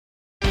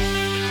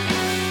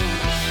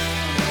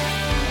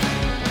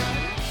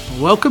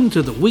welcome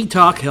to the We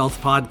Talk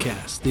Health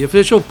Podcast, the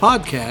official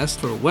podcast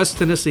for West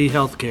Tennessee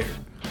Healthcare.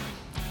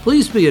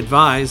 Please be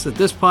advised that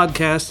this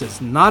podcast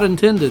is not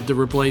intended to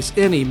replace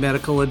any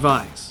medical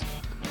advice.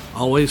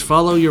 Always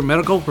follow your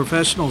medical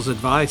professional's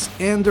advice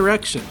and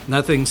direction.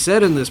 Nothing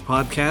said in this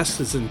podcast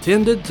is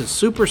intended to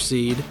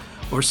supersede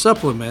or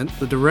supplement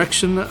the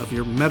direction of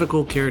your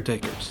medical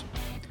caretakers.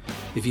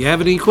 If you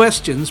have any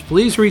questions,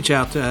 please reach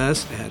out to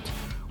us at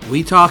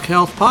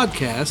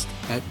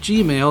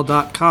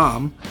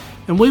wetalkhealthpodcast@gmail.com,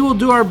 and we will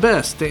do our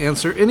best to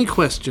answer any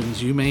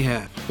questions you may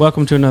have.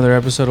 Welcome to another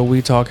episode of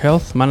We Talk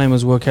Health. My name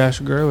is Will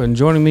Cashgrove, and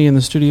joining me in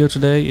the studio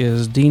today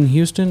is Dean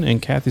Houston and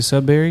Kathy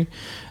Sudbury.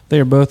 They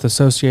are both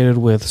associated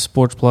with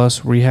Sports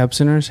Plus Rehab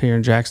Centers here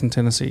in Jackson,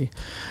 Tennessee.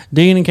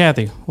 Dean and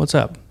Kathy, what's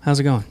up? How's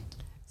it going?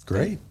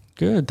 Great.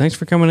 Good. Thanks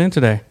for coming in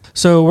today.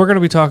 So we're going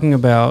to be talking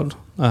about,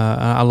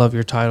 I love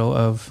your title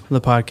of the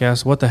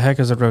podcast, what the heck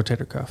is a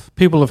rotator cuff?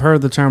 People have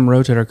heard the term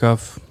rotator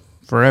cuff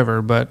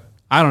forever, but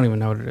I don't even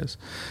know what it is.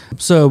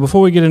 So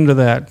before we get into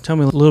that, tell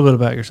me a little bit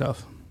about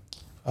yourself.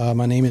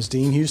 My name is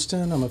Dean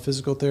Houston. I'm a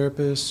physical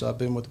therapist. I've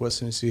been with West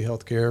Tennessee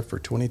Healthcare for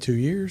 22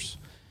 years.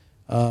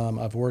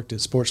 I've worked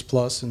at Sports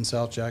Plus in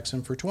South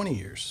Jackson for 20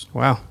 years.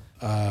 Wow.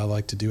 I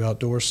like to do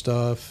outdoor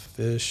stuff,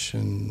 fish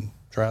and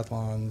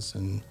triathlons,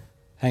 and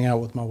hang out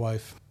with my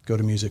wife, go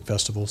to music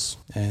festivals,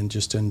 and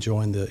just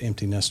enjoying the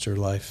empty nester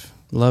life.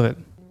 Love it.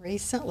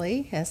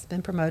 Recently has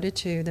been promoted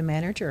to the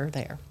manager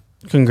there.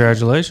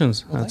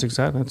 Congratulations. Well, That's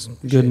exciting. That's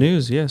Appreciate good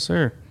news. Yes,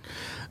 sir.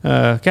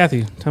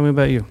 Kathy, tell me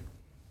about you.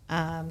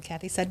 I'm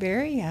Kathy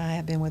Sudbury. I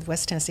have been with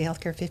West Tennessee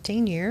Healthcare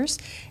 15 years,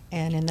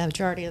 and in the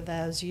majority of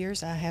those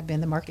years, I have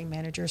been the marketing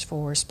managers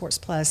for Sports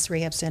Plus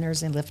Rehab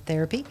Centers and Lift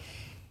Therapy,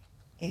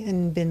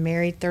 and been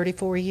married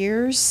 34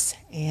 years,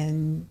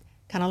 and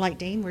kind of like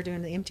Dean, we're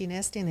doing the empty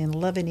nesting and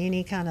loving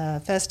any kind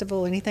of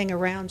festival, anything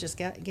around,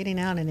 just getting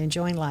out and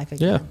enjoying life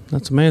again. Yeah,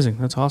 that's amazing.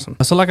 That's awesome.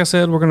 So like I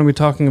said, we're going to be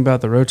talking about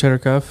the rotator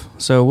cuff.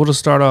 So we'll just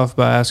start off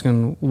by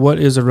asking, what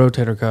is a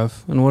rotator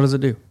cuff and what does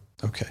it do?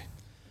 Okay.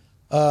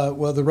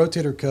 Well, the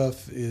rotator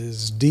cuff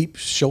is deep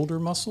shoulder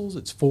muscles.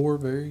 It's four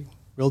very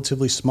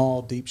relatively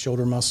small, deep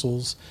shoulder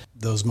muscles.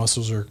 Those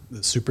muscles are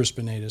the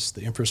supraspinatus,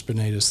 the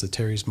infraspinatus, the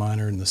teres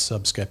minor, and the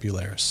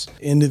subscapularis.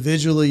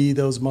 Individually,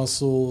 those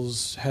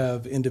muscles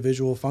have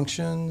individual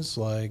functions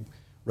like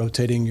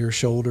rotating your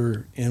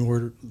shoulder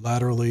inward,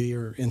 laterally,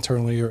 or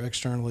internally or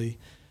externally.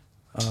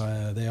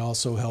 They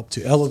also help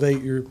to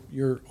elevate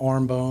your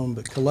arm bone,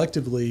 but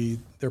collectively,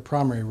 their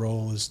primary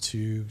role is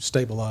to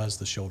stabilize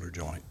the shoulder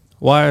joint.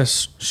 Why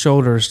is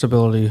shoulder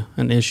stability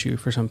an issue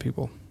for some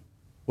people?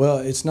 Well,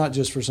 it's not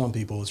just for some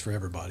people, it's for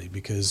everybody,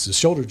 because the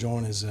shoulder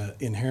joint is an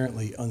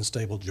inherently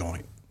unstable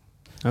joint.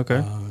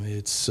 Okay.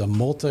 It's a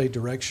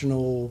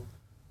multi-directional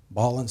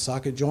ball and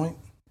socket joint,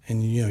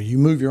 and you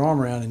move your arm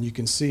around and you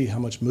can see how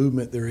much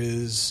movement there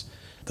is.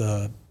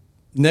 The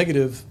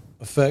negative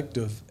effect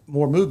of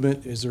more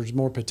movement is there's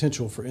more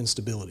potential for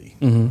instability.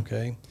 Mm-hmm.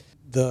 Okay.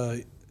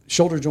 The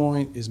shoulder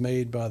joint is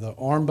made by the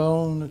arm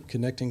bone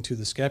connecting to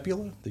the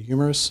scapula, the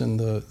humerus, and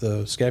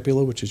the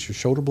scapula, which is your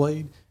shoulder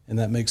blade, and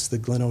that makes the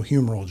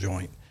glenohumeral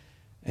joint.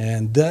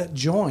 And that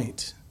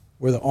joint,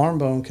 where the arm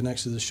bone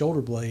connects to the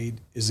shoulder blade,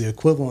 is the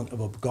equivalent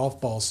of a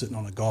golf ball sitting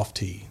on a golf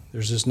tee.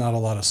 There's just not a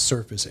lot of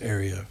surface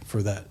area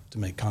for that to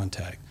make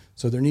contact.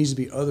 So there needs to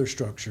be other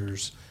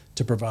structures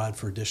to provide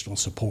for additional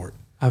support.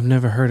 I've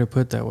never heard it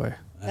put that way.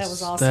 That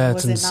was awesome. That's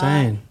was it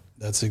insane. not?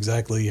 That's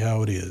exactly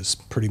how it is,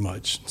 pretty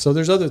much. So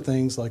there's other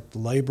things like the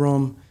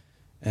labrum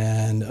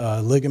and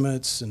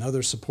ligaments and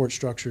other support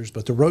structures,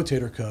 but the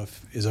rotator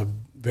cuff is a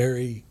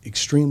very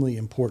extremely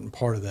important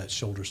part of that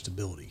shoulder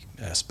stability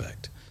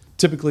aspect.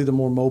 Typically, the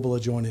more mobile a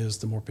joint is,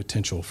 the more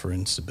potential for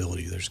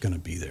instability there's going to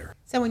be there.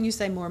 So when you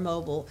say more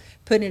mobile,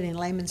 put it in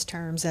layman's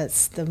terms,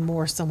 that's the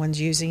more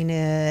someone's using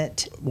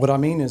it. What I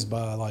mean is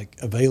by like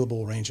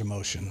available range of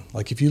motion.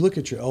 Like if you look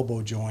at your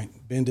elbow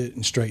joint, bend it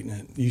and straighten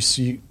it, you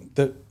see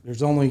that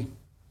there's only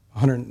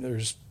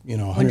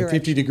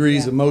 150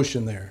 degrees of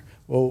motion there.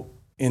 Well,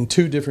 in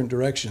two different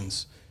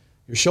directions.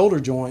 Your shoulder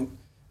joint,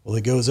 well,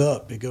 it goes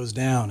up, it goes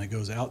down, it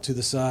goes out to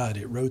the side,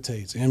 it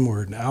rotates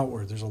inward and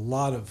outward. There's a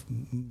lot of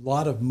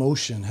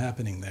motion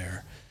happening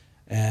there.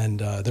 And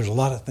there's a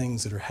lot of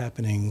things that are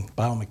happening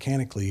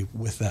biomechanically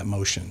with that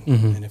motion.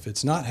 Mm-hmm. And if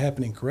it's not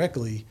happening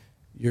correctly,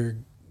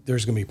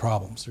 there's going to be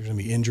problems. There's going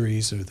to be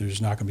injuries, or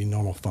there's not going to be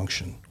normal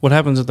function. What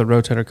happens if the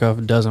rotator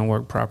cuff doesn't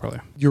work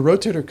properly? Your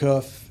rotator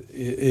cuff,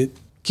 it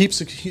keeps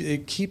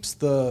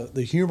the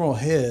humeral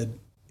head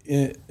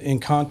in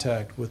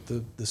contact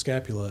with the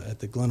scapula at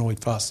the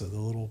glenoid fossa, the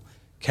little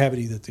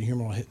cavity that the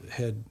humeral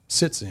head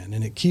sits in,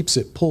 and it keeps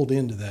it pulled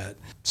into that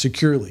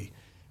securely.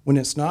 When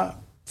it's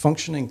not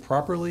functioning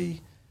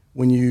properly,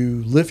 when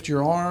you lift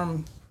your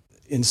arm,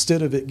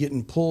 instead of it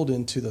getting pulled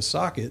into the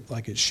socket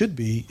like it should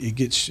be,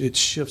 it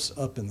shifts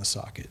up in the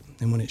socket.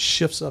 And when it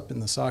shifts up in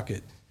the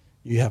socket,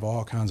 you have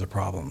all kinds of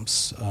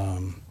problems.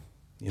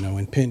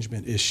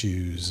 Impingement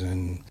issues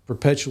and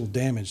perpetual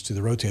damage to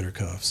the rotator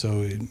cuff.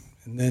 So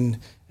And then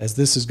as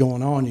this is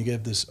going on, you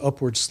get this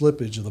upward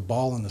slippage of the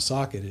ball in the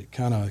socket. It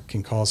kind of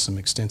can cause some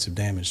extensive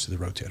damage to the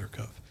rotator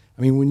cuff.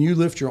 I mean, when you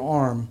lift your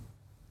arm,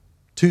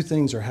 two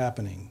things are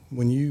happening.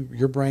 When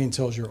your brain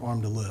tells your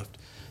arm to lift,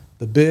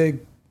 the big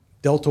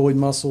deltoid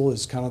muscle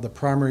is kind of the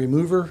primary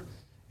mover.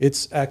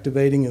 It's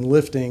activating and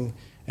lifting.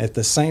 At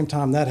the same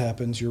time that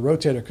happens, your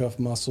rotator cuff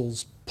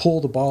muscles pull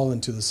the ball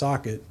into the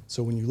socket.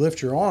 So when you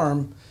lift your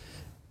arm,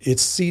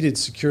 it's seated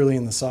securely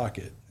in the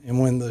socket. And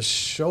when the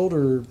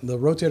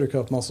rotator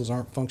cuff muscles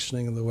aren't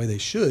functioning the way they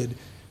should,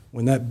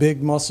 when that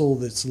big muscle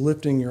that's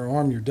lifting your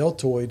arm, your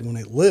deltoid, when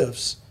it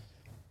lifts,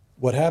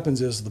 what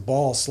happens is the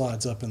ball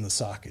slides up in the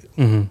socket.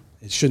 Mm-hmm.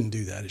 It shouldn't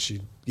do that. It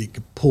should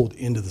get pulled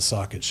into the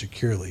socket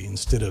securely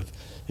instead of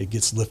it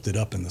gets lifted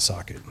up in the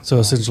socket. So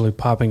essentially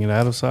popping it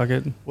out of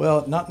socket?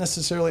 Well, not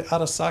necessarily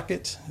out of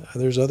socket.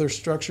 There's other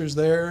structures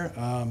there,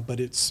 but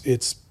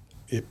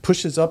it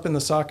pushes up in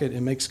the socket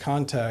and makes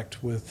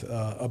contact with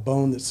a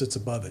bone that sits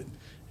above it.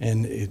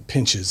 And it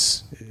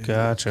pinches.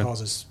 Gotcha. It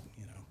causes,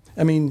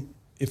 I mean,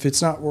 if it's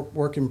not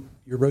working,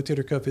 your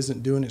rotator cuff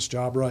isn't doing its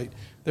job right,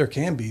 there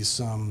can be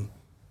some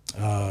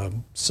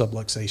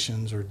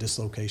subluxations or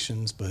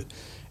dislocations. But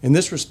in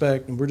this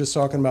respect, and we're just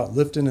talking about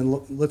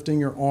lifting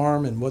your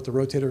arm and what the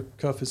rotator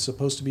cuff is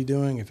supposed to be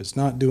doing. If it's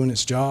not doing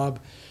its job,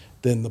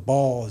 then the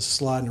ball is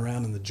sliding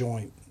around in the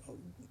joint.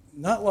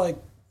 Not like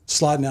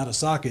sliding out of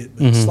socket,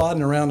 but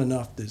sliding around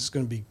enough that it's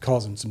going to be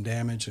causing some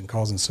damage and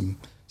causing some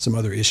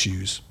other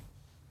issues.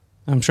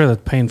 I'm sure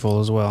that's painful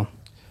as well.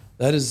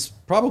 That is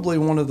probably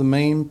one of the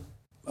main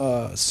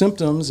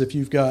symptoms if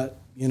you've got,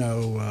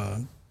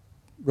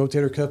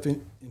 rotator cuff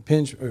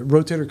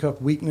rotator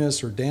cuff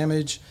weakness or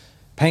damage.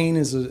 Pain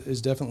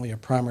is definitely a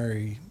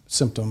primary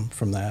symptom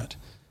from that.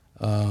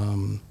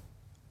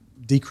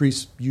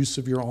 Decreased use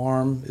of your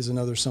arm is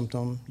another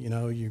symptom.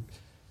 It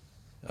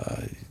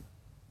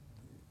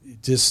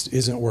just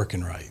isn't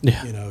working right.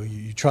 Yeah.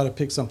 You try to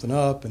pick something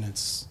up and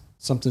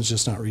something's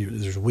just not real.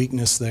 There's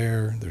weakness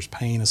there. There's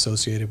pain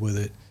associated with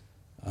it.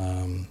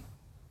 There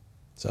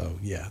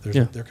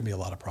can be a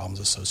lot of problems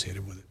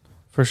associated with it.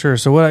 For sure.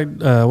 So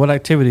what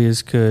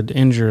activities could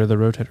injure the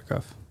rotator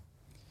cuff?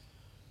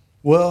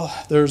 Well,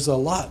 there's a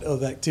lot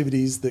of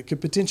activities that could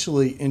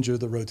potentially injure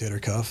the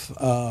rotator cuff.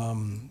 I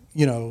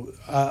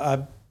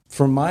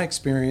from my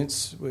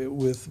experience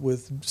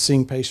with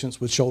seeing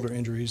patients with shoulder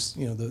injuries,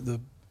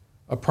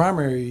 a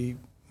primary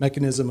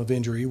mechanism of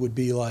injury would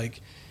be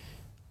like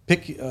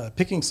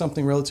picking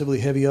something relatively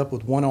heavy up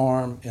with one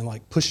arm and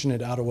like pushing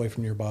it out away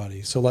from your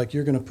body. So like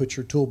you're going to put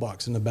your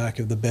toolbox in the back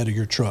of the bed of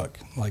your truck,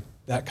 like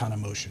that kind of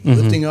motion,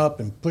 lifting up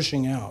and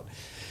pushing out.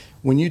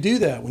 When you do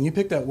that, when you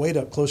pick that weight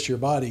up close to your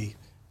body,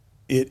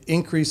 it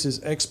increases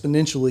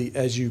exponentially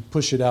as you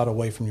push it out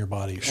away from your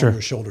body on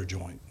your shoulder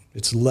joint.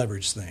 It's a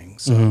leverage thing.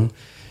 So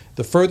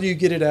the further you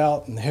get it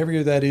out and the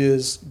heavier that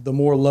is, the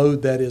more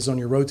load that is on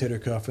your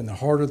rotator cuff and the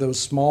harder those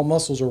small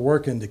muscles are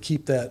working to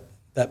keep that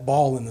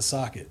ball in the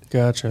socket.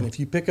 Gotcha. And if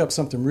you pick up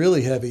something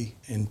really heavy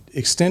and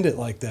extend it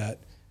like that,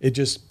 it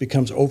just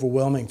becomes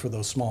overwhelming for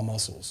those small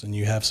muscles, and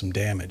you have some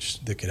damage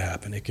that could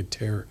happen. It could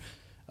tear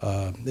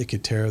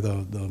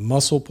the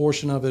muscle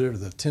portion of it, or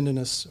the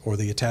tendinous, or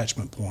the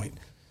attachment point.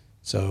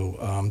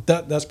 So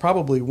that's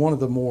probably one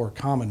of the more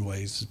common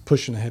ways, is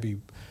pushing a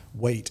heavy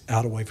weight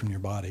out away from your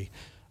body.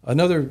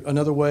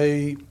 Another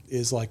way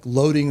is like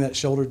loading that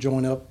shoulder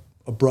joint up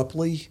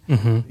abruptly.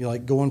 You're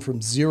like going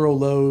from zero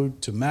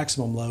load to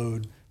maximum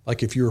load,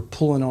 like if you were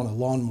pulling on a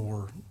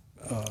lawnmower,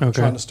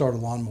 trying to start a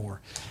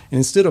lawnmower. And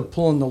instead of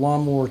pulling the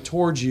lawnmower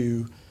towards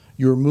you,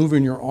 you're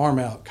moving your arm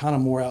out, kind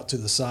of more out to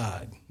the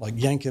side, like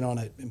yanking on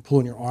it and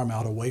pulling your arm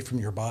out away from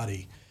your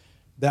body.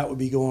 That would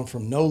be going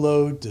from no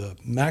load to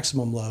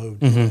maximum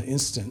load in an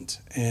instant.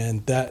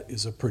 And that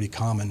is a pretty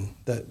common,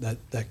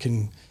 that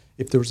can,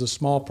 if there was a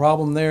small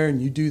problem there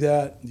and you do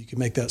that, you can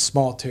make that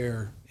small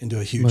tear into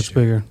a huge much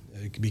bigger.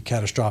 It could be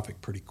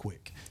catastrophic pretty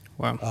quick.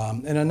 Wow.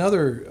 And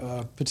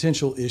another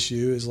potential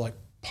issue is like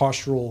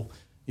postural.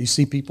 You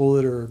see people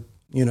that are,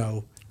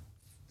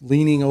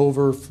 leaning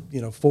over,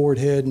 forward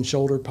head and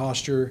shoulder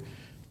posture.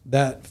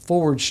 That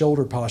forward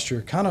shoulder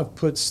posture kind of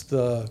puts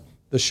the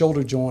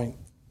shoulder joint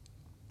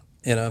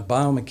in a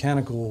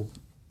biomechanical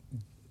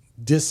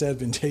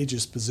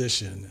disadvantageous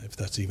position, if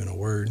that's even a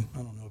word. I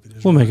don't know if it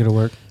is. We'll make it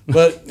work.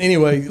 But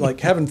anyway,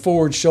 like having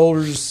forward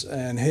shoulders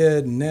and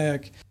head and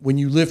neck, when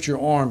you lift your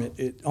arm,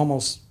 it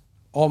almost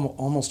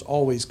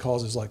always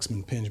causes like some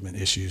impingement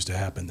issues to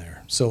happen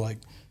there. So like,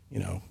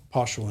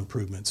 postural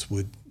improvements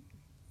would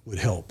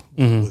help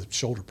with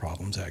shoulder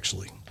problems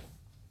actually.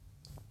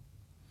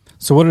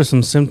 So what are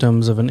some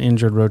symptoms of an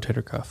injured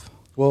rotator cuff?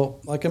 Well,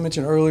 like I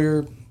mentioned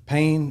earlier,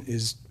 pain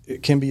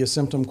can be a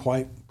symptom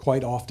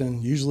quite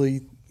often.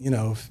 Usually,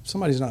 if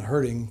somebody's not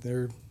hurting,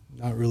 they're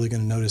not really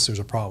going to notice there's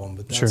a problem.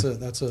 But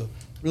that's a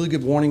really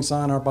good warning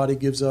sign our body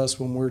gives us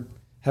when we're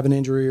having an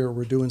injury or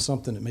we're doing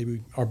something that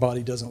maybe our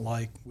body doesn't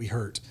like, we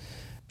hurt.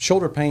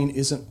 Shoulder pain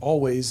isn't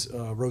always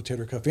a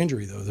rotator cuff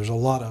injury, though. There's a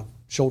lot of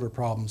shoulder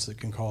problems that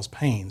can cause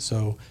pain.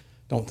 So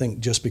don't think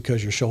just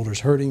because your shoulder's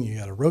hurting, you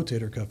got a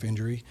rotator cuff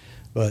injury.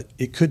 but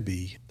it could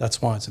be.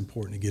 That's why it's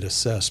important to get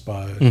assessed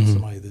by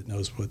somebody that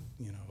knows what,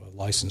 a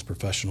licensed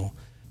professional.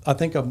 I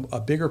think a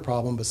bigger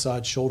problem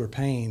besides shoulder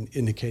pain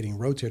indicating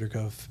rotator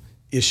cuff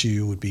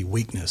issue would be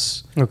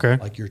weakness. Okay.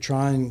 Like you're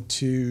trying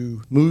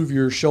to move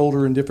your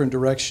shoulder in different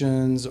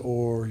directions,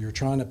 or you're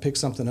trying to pick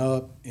something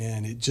up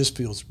and it just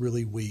feels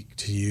really weak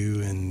to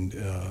you, and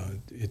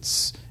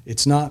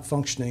it's not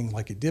functioning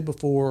like it did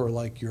before, or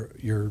like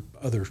your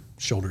other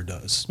shoulder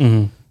does.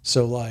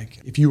 So like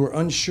if you were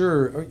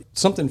unsure, or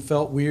something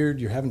felt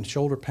weird, you're having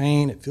shoulder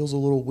pain, it feels a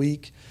little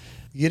weak,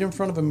 get in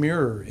front of a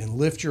mirror and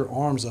lift your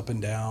arms up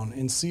and down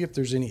and see if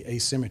there's any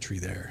asymmetry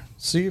there.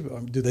 See,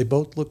 do they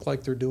both look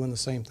like they're doing the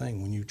same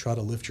thing when you try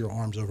to lift your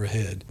arms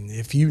overhead? And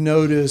if you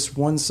notice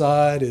one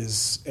side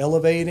is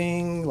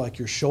elevating, like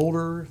your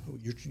shoulder,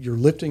 you're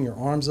lifting your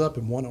arms up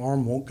and one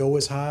arm won't go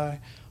as high,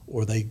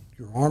 or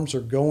your arms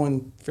are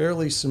going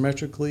fairly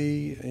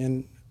symmetrically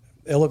in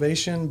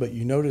elevation, but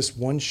you notice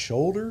one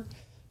shoulder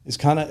is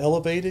kind of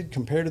elevated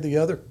compared to the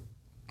other,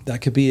 that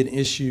could be an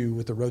issue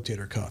with the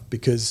rotator cuff,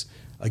 because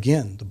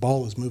again, the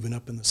ball is moving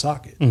up in the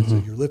socket.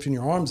 So you're lifting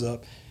your arms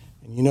up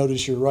and you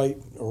notice your right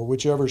or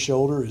whichever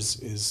shoulder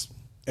is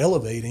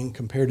elevating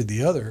compared to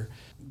the other.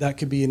 That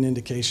could be an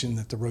indication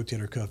that the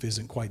rotator cuff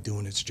isn't quite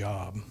doing its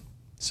job.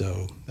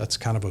 So that's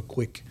kind of a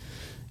quick,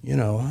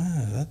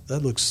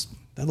 that looks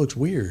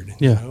weird.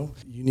 Yeah.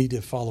 You need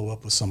to follow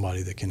up with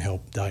somebody that can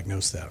help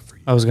diagnose that for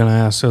you. I was going to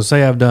ask, so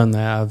say I've done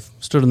that. I've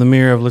stood in the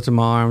mirror, I've lifted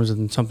my arms,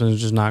 and something's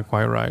just not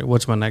quite right.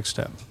 What's my next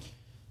step?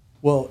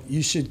 Well,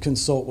 you should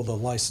consult with a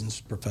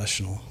licensed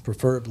professional,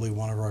 preferably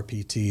one of our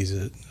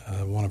PTs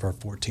at one of our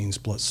 14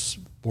 Sports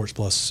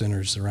Plus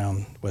centers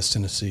around West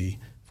Tennessee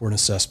for an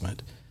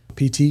assessment.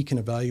 PT can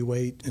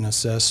evaluate and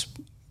assess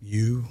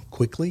you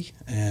quickly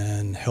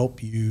and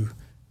help you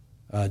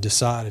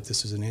decide if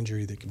this is an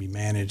injury that can be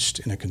managed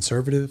in a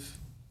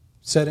conservative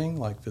setting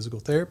like physical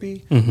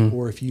therapy,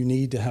 or if you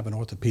need to have an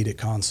orthopedic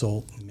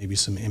consult and maybe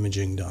some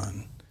imaging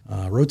done.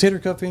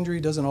 Rotator cuff injury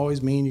doesn't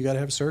always mean you got to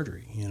have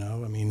surgery.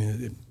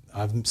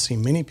 I've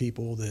seen many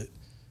people that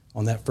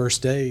on that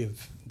first day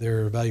of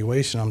their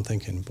evaluation, I'm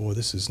thinking, boy,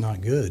 this is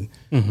not good.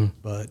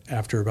 But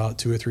after about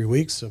 2 or 3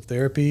 weeks of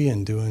therapy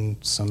and doing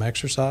some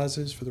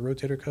exercises for the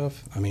rotator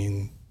cuff,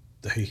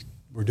 they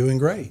were doing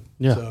great.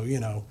 Yeah.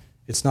 So,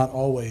 it's not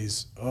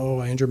always,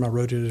 I injured my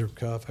rotator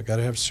cuff, I got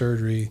to have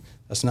surgery.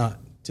 That's not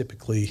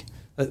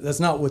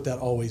what that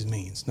always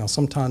means. Now,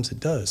 sometimes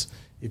it does.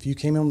 If you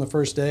came in on the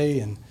first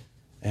day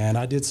and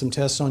I did some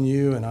tests on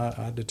you and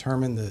I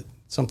determined that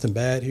something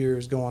bad here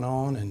is going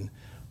on, and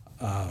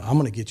I'm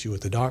going to get you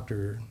with the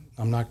doctor.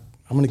 I'm going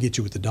to get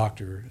you with the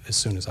doctor as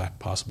soon as I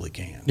possibly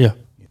can. Yeah.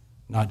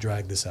 Not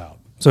drag this out.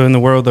 So in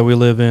the world that we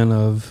live in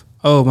of,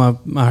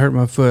 I hurt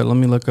my foot, let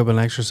me look up an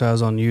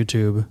exercise on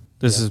YouTube.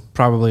 This is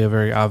probably a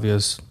very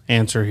obvious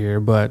answer here,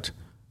 but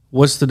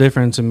what's the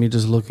difference in me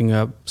just looking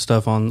up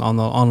stuff on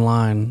the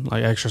online,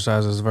 like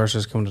exercises,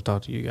 versus coming to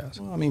talk to you guys?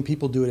 Well,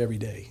 people do it every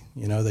day.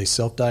 They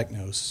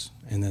self-diagnose,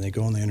 and then they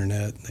go on the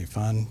internet, they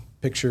find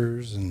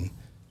pictures, and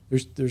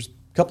there's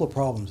a couple of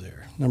problems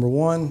there. Number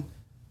one,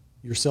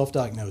 you're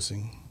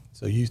self-diagnosing.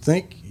 So you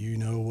think you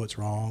know what's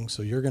wrong,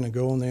 so you're going to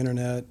go on the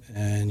internet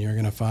and you're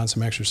going to find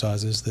some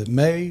exercises that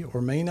may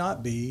or may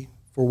not be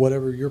for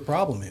whatever your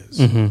problem is.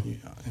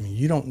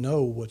 You don't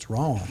know what's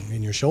wrong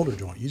in your shoulder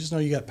joint. You just know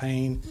you got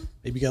pain,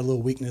 maybe you got a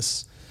little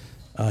weakness.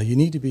 You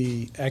need to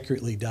be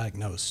accurately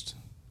diagnosed,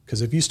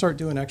 because if you start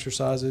doing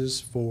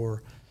exercises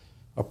for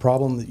a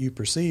problem that you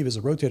perceive as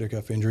a rotator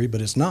cuff injury, but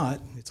it's not,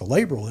 it's a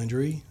labral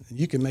injury,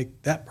 you can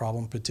make that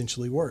problem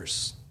potentially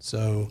worse.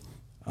 So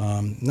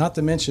not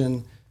to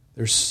mention,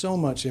 there's so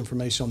much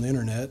information on the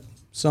internet,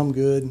 some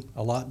good,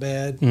 a lot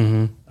bad.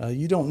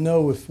 You don't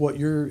know if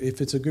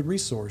it's a good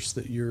resource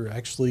that you're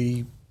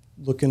actually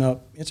looking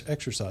up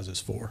exercises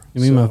for.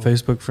 You mean my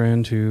Facebook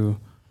friend who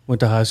went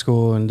to high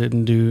school and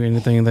didn't do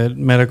anything that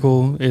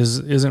medical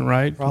isn't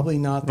right? Probably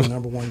not the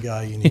number one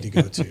guy you need to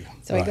go to.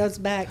 So it goes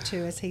back to,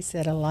 as he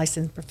said, a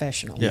licensed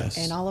professional. Yes.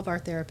 And all of our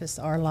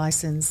therapists are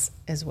licensed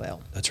as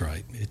well. That's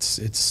right.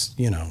 It's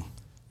you're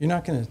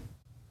not going to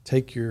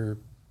take your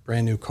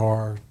brand new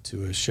car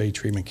to a shade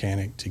tree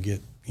mechanic to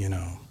get,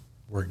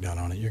 work done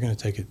on it. You're going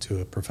to take it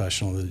to a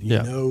professional that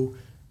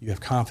you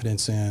have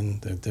confidence in,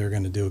 that they're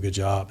going to do a good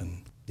job.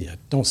 And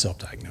don't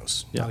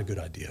self-diagnose. Not a good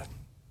idea.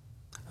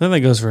 I think that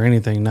goes for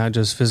anything, not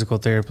just physical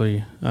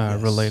therapy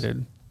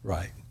related.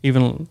 Right.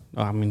 Even,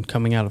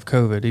 coming out of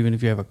COVID, even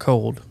if you have a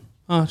cold,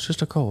 it's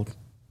just a cold.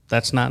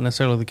 That's not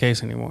necessarily the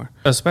case anymore,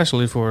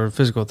 especially for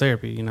physical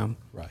therapy,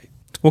 Right.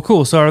 Well,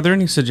 cool. So are there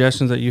any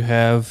suggestions that you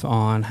have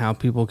on how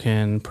people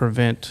can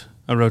prevent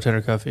a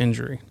rotator cuff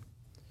injury?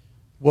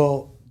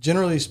 Well,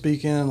 generally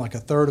speaking, like a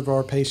third of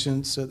our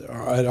patients at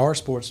our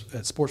Sports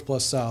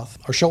Plus South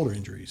are shoulder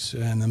injuries,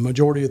 and the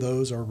majority of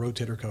those are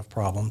rotator cuff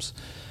problems.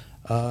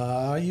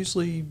 I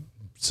usually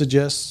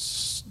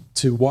suggest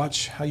to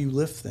watch how you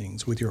lift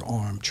things with your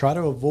arm. Try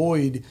to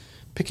avoid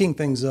picking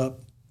things up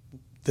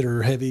that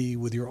are heavy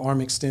with your arm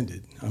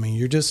extended.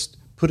 You're just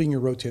putting your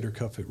rotator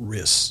cuff at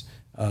risk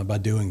by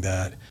doing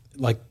that.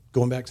 Like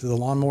going back to the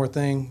lawnmower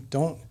thing,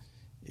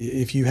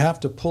 if you have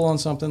to pull on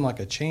something like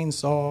a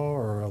chainsaw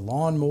or a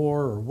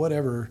lawnmower or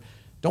whatever,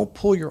 don't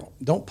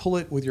pull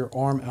it with your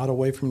arm out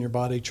away from your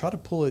body. Try to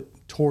pull it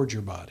towards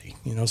your body.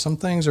 Some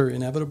things are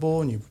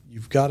inevitable, and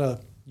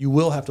you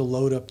will have to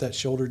load up that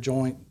shoulder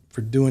joint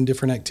for doing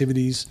different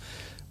activities,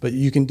 but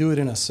you can do it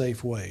in a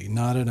safe way,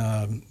 not in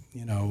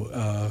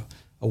a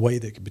way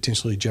that could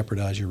potentially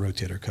jeopardize your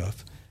rotator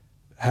cuff.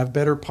 Have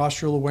better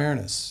postural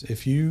awareness.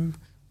 If you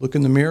look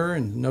in the mirror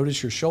and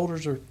notice your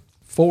shoulders are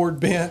forward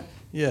bent,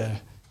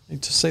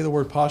 just say the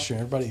word posture.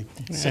 Everybody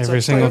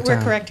every single time.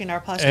 We're correcting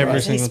our posture Every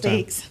as he single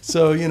time. speaks.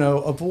 So,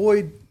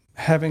 avoid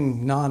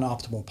having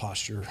non-optimal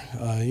posture.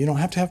 You don't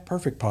have to have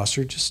perfect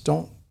posture. Just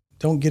don't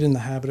get in the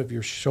habit of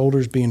your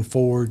shoulders being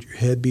forward, your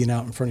head being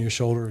out in front of your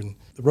shoulder. And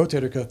the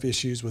rotator cuff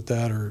issues with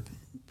that are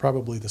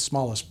probably the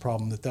smallest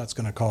problem that's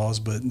going to cause,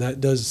 but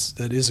that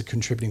is a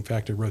contributing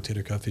factor to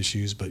rotator cuff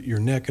issues. But your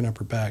neck and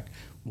upper back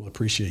will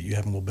appreciate you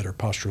having a little better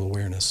postural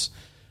awareness.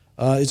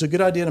 It's a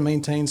good idea to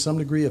maintain some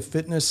degree of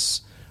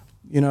fitness.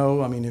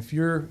 If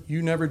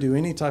you never do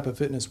any type of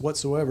fitness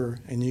whatsoever,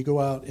 and you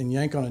go out and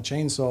yank on a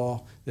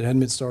chainsaw that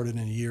hadn't been started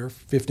in a year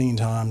 15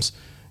 times,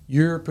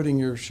 you're putting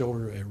your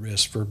shoulder at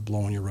risk for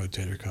blowing your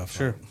rotator cuff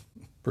up,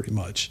 pretty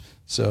much.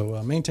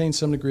 So maintain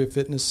some degree of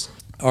fitness.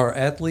 Our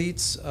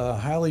athletes,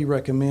 highly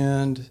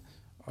recommend,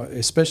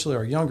 especially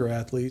our younger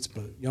athletes,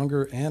 but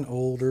younger and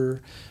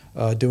older,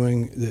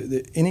 doing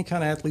any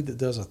kind of athlete that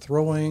does a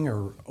throwing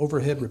or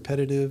overhead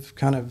repetitive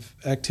kind of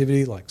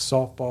activity like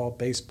softball,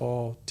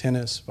 baseball,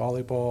 tennis,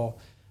 volleyball,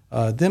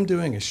 them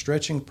doing a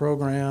stretching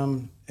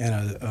program and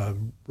a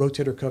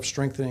rotator cuff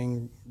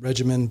strengthening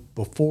regimen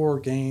before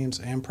games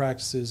and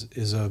practices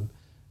is a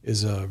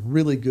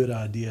really good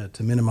idea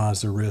to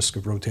minimize the risk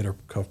of rotator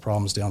cuff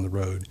problems down the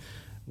road.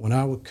 When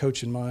I was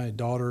coaching my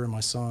daughter and my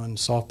son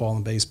softball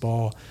and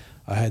baseball,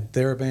 I had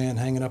TheraBand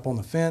hanging up on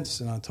the fence,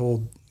 and I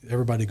told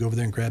everybody to go over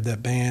there and grab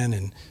that band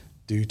and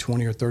do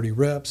 20 or 30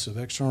 reps of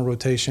external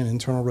rotation,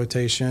 internal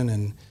rotation,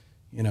 and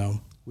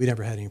we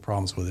never had any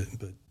problems with it.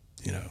 But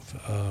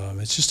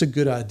it's just a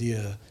good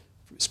idea,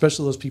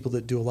 especially those people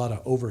that do a lot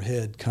of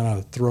overhead kind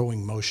of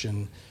throwing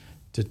motion,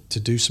 to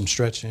do some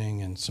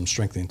stretching and some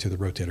strengthening to the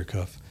rotator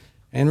cuff.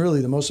 And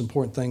really, the most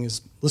important thing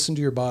is listen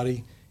to your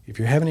body. If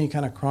you're having any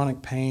kind of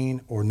chronic pain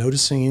or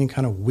noticing any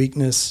kind of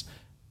weakness,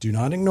 do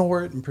not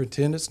ignore it and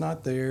pretend it's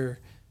not there.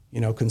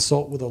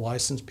 Consult with a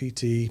licensed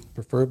PT,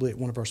 preferably at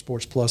one of our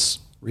Sports Plus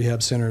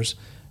rehab centers,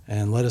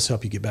 and let us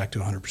help you get back to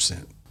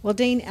 100%. Well,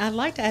 Dean, I'd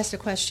like to ask a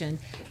question,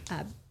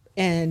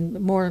 and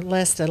more or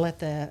less to let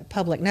the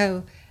public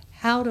know,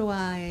 how do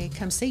I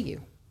come see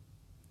you?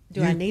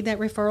 Do I need that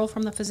referral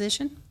from the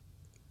physician?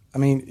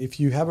 If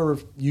you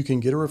have you can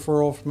get a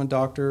referral from a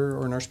doctor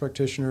or a nurse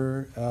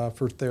practitioner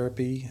for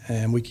therapy,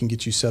 and we can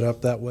get you set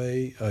up that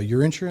way.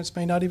 Your insurance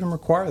may not even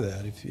require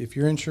that. If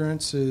your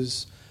insurance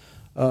is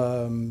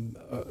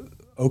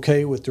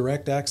okay with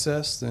direct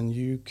access, then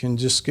you can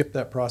just skip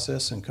that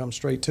process and come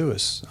straight to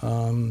us.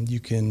 You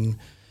can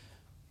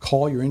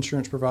call your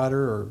insurance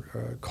provider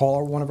or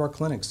call one of our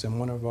clinics, and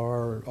one of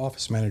our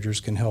office managers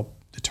can help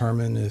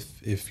determine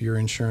if your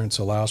insurance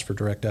allows for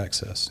direct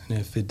access. And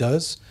if it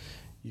does,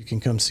 you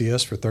can come see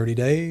us for 30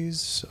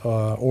 days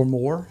or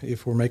more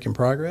if we're making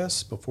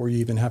progress before you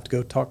even have to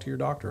go talk to your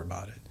doctor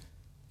about it.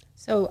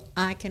 So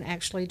I can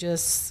actually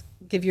just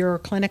give your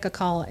clinic a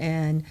call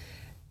and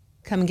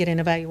come and get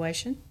an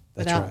evaluation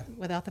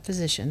without the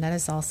physician. That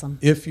is awesome.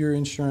 If your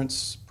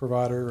insurance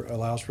provider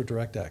allows for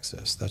direct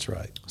access, that's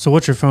right. So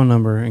what's your phone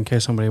number in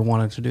case somebody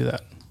wanted to do that?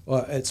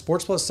 Well, at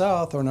Sports Plus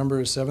South, our number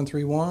is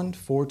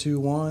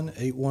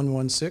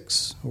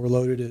 731-421-8116. We're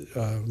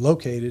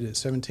located at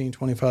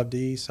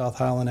 1725D South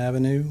Highland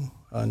Avenue,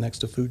 next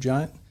to Food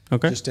Giant,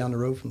 just down the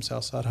road from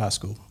Southside High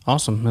School.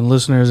 Awesome. And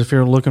listeners, if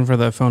you're looking for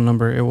that phone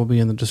number, it will be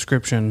in the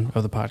description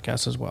of the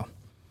podcast as well.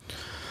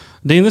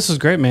 Dean, this is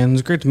great, man.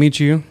 It's great to meet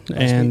you.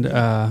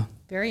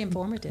 Very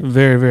informative.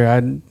 Very, very. I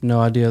had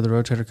no idea the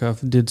rotator cuff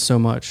did so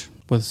much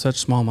with such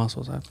small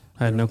muscles. I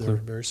had no clue. They're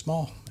very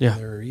small. Yeah.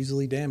 They're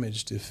easily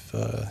damaged if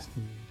you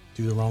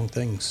do the wrong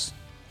things.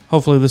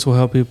 Hopefully this will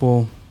help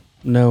people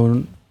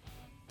know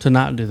to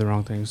not do the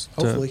wrong things.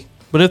 Hopefully.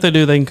 But if they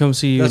do, they can come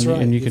see you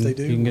and you If can they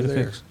do, you can get it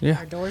we're fixed. Yeah.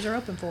 Our doors are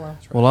open for them.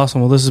 Right. Well,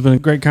 awesome. Well, this has been a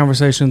great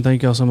conversation.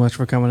 Thank you all so much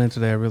for coming in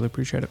today. I really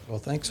appreciate it. Well,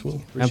 thanks, Will.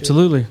 Appreciate it.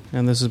 Absolutely.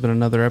 And this has been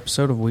another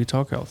episode of We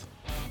Talk Health.